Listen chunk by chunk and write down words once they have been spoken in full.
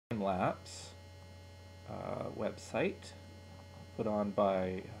Timelapse website put on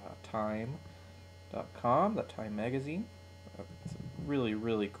by Time.com, the Time magazine. It's a really,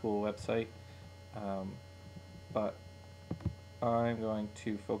 really cool website, but I'm going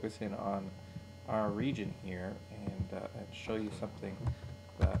to focus in on our region here and show you something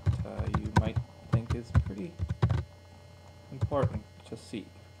that you might think is pretty important to see.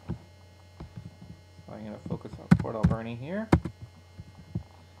 So I'm going to focus on Port Alberni here.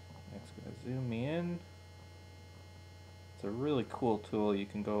 It's going to zoom me in. It's a really cool tool. You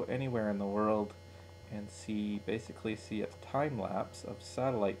can go anywhere in the world and basically see a time lapse of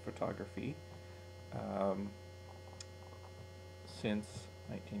satellite photography since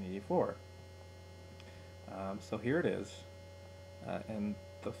 1984. So here it is, and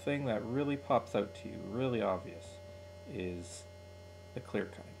the thing that really pops out to you, really obvious, is the clear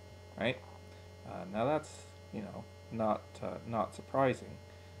cutting, right? Now that's, not surprising,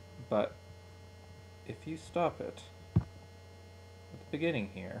 but if you stop it at the beginning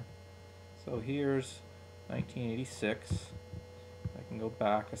here, so here's 1986, I can go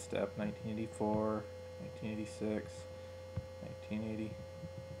back a step, 1984, 1986,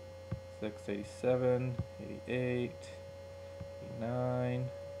 1986, 87, 88, 89,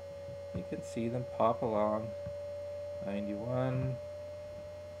 you can see them pop along, 91,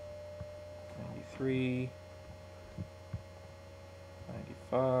 93,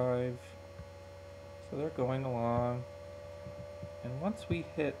 95, so they're going along, and once we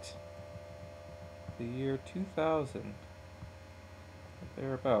hit the year 2000,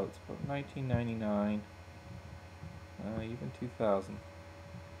 thereabouts, about 1999, even 2000,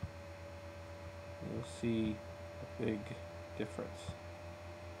 you'll see a big difference.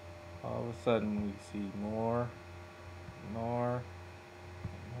 All of a sudden we see more, more,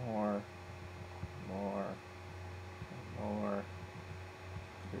 more, more, more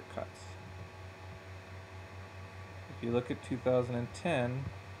clear cuts. If you look at 2010,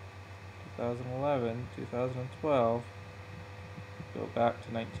 2011, 2012, go back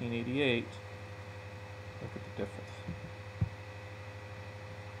to 1988, look at the difference.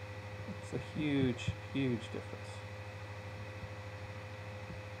 It's a huge, huge difference.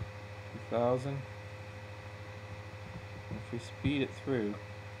 2000, if we speed it through,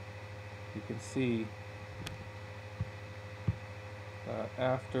 you can see that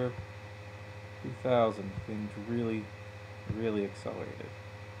after 2000, things really, really accelerated.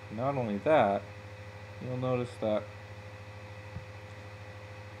 Not only that, you'll notice that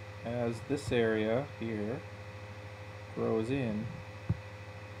as this area here grows in,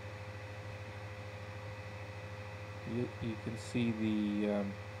 you can see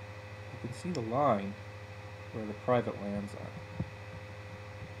the line where the private lands are.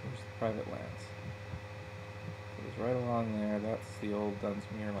 There's the private lands. So it's right along there. That's the old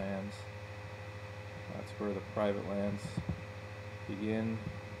Dunsmuir lands. That's where the private lands begin,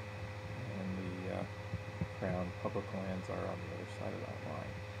 and the Crown public lands are on the other side of that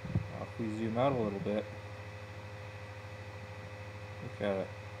line. Now, if we zoom out a little bit, look at it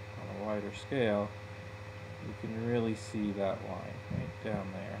on a wider scale, you can really see that line right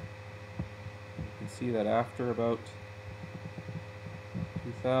down there. You can see that after about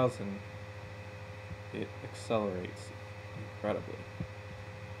 2000, it accelerates incredibly.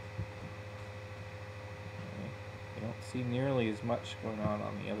 Okay. You don't see nearly as much going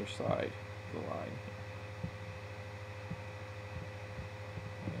on the other side of the line.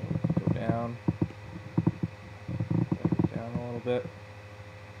 Okay. Go down a little bit.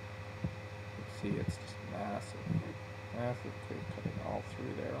 You can see it's just massive, massive clear cutting all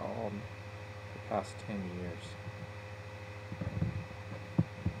through there, all in the past 10 years.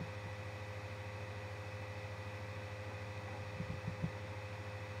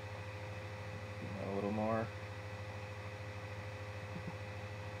 A little more.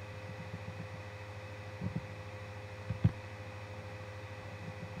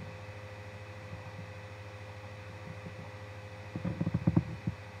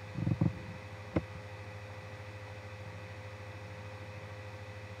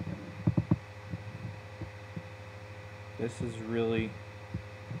 This is really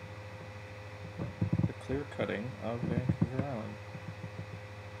the clear cutting of Vancouver Island.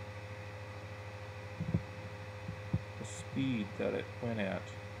 The speed that it went at.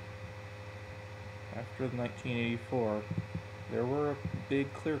 After 1984, there were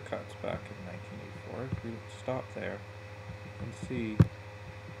big clear cuts back in 1984. If we stop there, you can see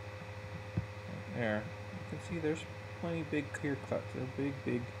right there, you can see there's plenty big clear cuts. They're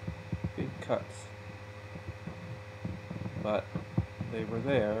big cuts. But they were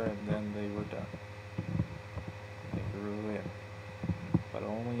there, and then they were done. They grew in. But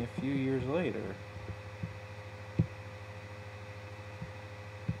only a few years later, you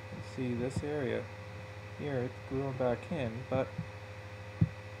see this area here, it's growing back in, but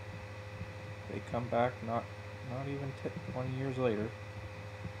they come back not even 20 years later, and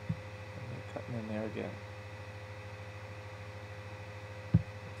they're cutting in there again.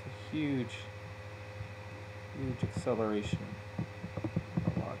 It's a huge acceleration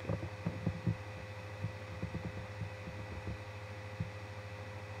along here.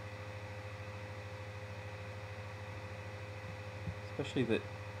 Especially the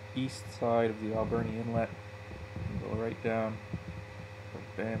east side of the Alberni Inlet, you go right down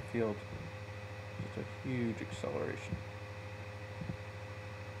to Banfield. Just a huge acceleration.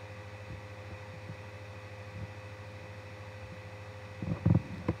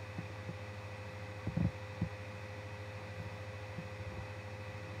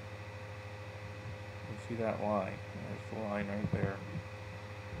 You see that line? There's the line right there.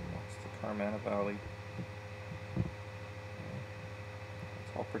 That's the Carmana Valley.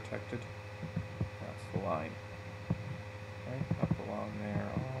 It's all protected. That's the line. Right up along there,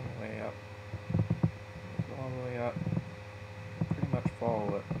 all the way up. All the way up. Pretty much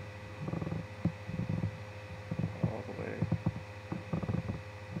follow it. All the way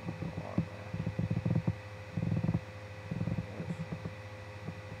along there.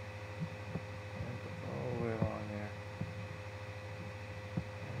 All the way along there.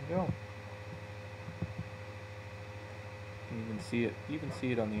 There you go. You can see it. You can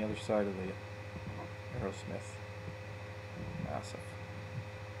see it on the other side of the Aerosmith. Massive.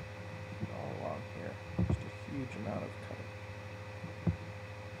 All along here. Just a huge amount of